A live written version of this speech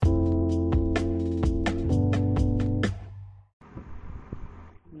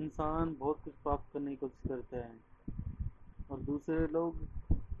इंसान बहुत कुछ प्राप्त करने की कोशिश करता है और दूसरे लोग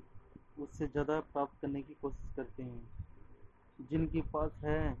उससे ज़्यादा प्राप्त करने की कोशिश करते हैं। जिनके पास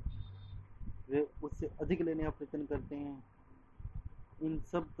है वे उससे अधिक लेने का प्रयत्न करते हैं। इन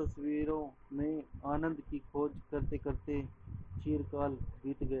सब तस्वीरों में आनंद की खोज करते करते चिरकाल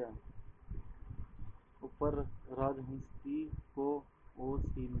बीत गया। ऊपर राजहंस को ओस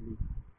ही मिली।